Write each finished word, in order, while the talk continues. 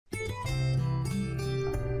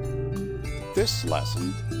This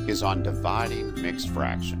lesson is on dividing mixed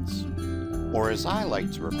fractions, or as I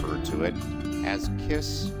like to refer to it, as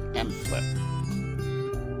kiss and flip.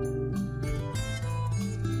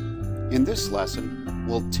 In this lesson,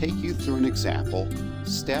 we'll take you through an example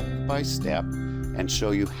step by step and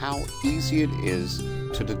show you how easy it is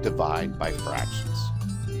to divide by fractions.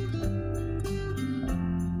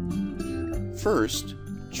 First,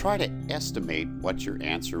 try to estimate what your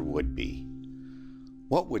answer would be.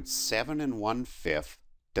 What would 7 1/5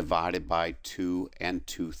 divided by 2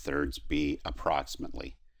 2/3 be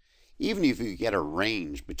approximately? Even if you get a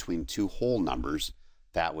range between two whole numbers,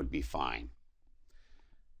 that would be fine.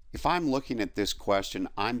 If I'm looking at this question,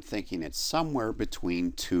 I'm thinking it's somewhere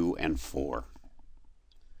between 2 and 4.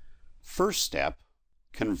 First step,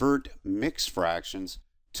 convert mixed fractions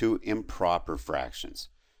to improper fractions.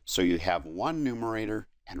 So you have one numerator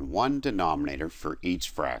and one denominator for each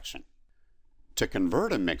fraction. To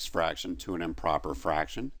convert a mixed fraction to an improper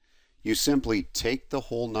fraction, you simply take the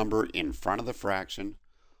whole number in front of the fraction,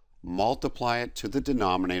 multiply it to the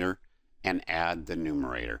denominator, and add the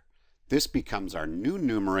numerator. This becomes our new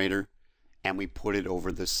numerator, and we put it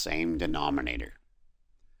over the same denominator.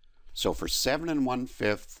 So for 7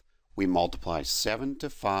 1/5, we multiply 7 to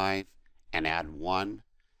 5 and add 1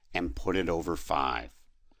 and put it over 5.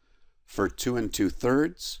 For 2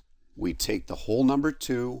 2/3, we take the whole number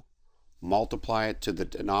 2, multiply it to the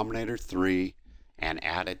denominator 3, and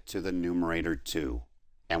add it to the numerator 2.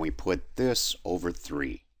 And we put this over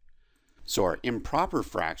 3. So our improper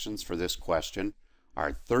fractions for this question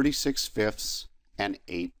are 36/5 and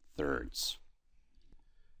 8/3.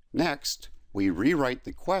 Next, we rewrite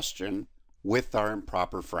the question with our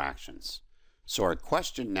improper fractions. So our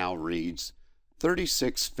question now reads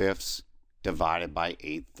 36/5 divided by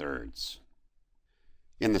 8/3.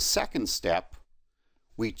 In the second step,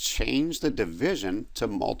 we change the division to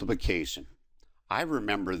multiplication. I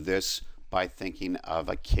remember this by thinking of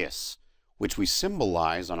a kiss, which we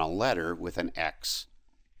symbolize on a letter with an X,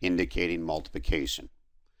 indicating multiplication.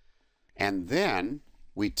 And then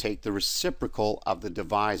we take the reciprocal of the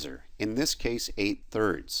divisor, in this case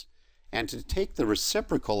 8/3. And to take the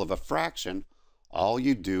reciprocal of a fraction, all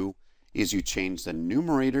you do is you change the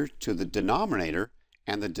numerator to the denominator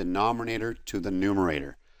and the denominator to the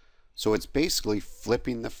numerator. So it's basically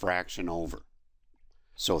flipping the fraction over.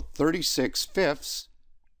 So 36/5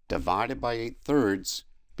 divided by 8/3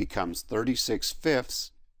 becomes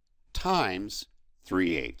 36/5 times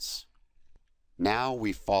 3/8. Now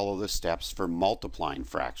we follow the steps for multiplying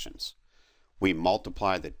fractions. We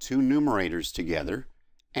multiply the two numerators together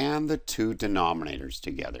and the two denominators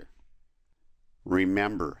together.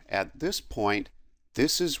 Remember, at this point,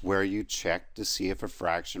 this is where you check to see if a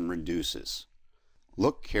fraction reduces.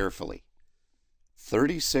 Look carefully.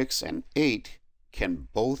 36 and 8 can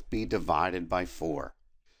both be divided by 4.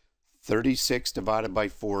 36 divided by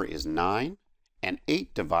 4 is 9, and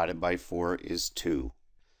 8 divided by 4 is 2,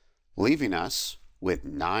 leaving us with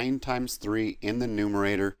 9 times 3 in the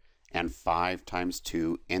numerator and 5 times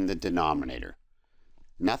 2 in the denominator.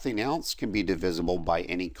 Nothing else can be divisible by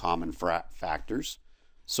any common factors,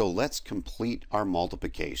 so let's complete our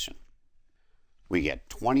multiplication. We get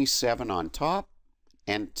 27 on top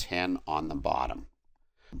and 10 on the bottom.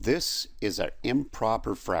 This is our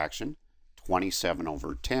improper fraction, 27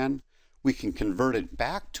 over 10. We can convert it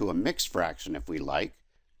back to a mixed fraction if we like.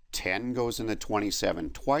 10 goes into 27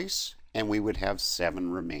 twice, and we would have 7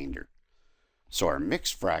 remainder. So our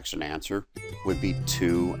mixed fraction answer would be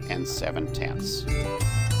 2 7/10.